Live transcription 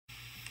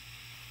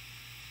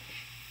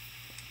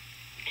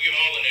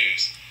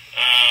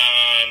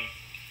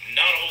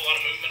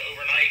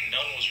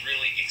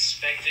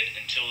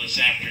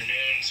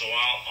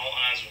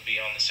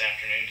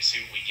see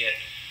what we get.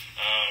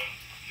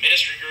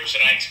 Ministry groups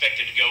that I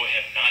expected to go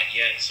have not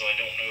yet, so I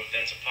don't know if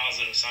that's a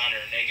positive sign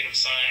or a negative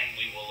sign.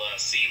 We will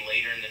see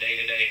later in the day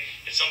today.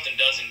 If something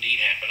does indeed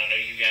happen, I know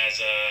you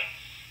guys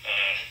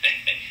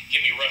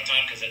give me a rough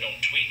time because I don't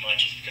tweet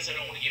much. It's because I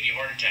don't want to give you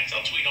heart attacks.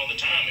 I'll tweet all the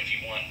time if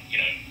you want,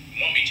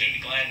 want me to,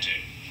 be glad to.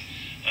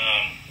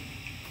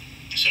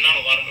 So not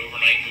a lot of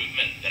overnight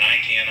movement that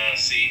I can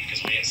see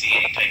because we didn't see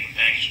any type of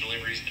package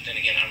deliveries. But then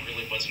again, I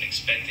really wasn't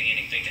expecting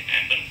anything to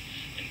happen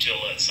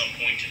until at some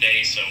point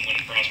today, so I'm going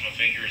to cross my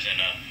fingers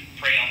and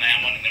pray on that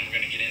one, and then we're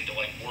going to get into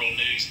like world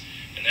news,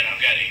 and then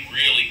I've got a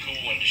really cool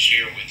one to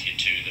share with you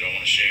too that I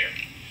want to share.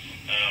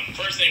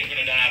 First thing we're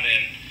going to dive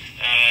in,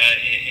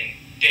 and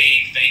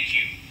Dave, thank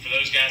you. For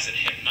those guys that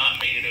have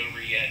not made it over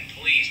yet,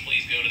 please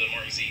go to the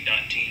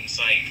MarkZ.team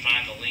site,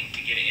 find the link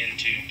to get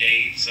into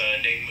Dave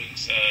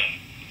Mook's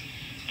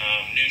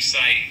news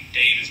site.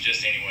 Dave is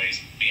just,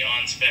 anyways,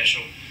 beyond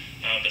special.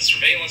 The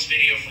surveillance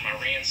video from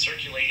Iran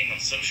circulating on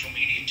social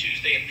media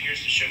Tuesday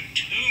appears to show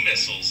 2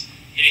 missiles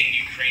hitting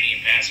Ukrainian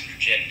passenger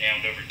jet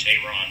downed over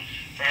Tehran,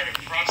 fired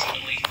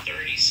approximately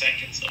 30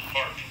 seconds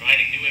apart,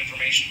 providing new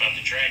information about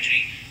the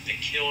tragedy that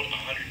killed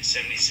 176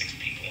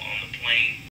 people on the plane.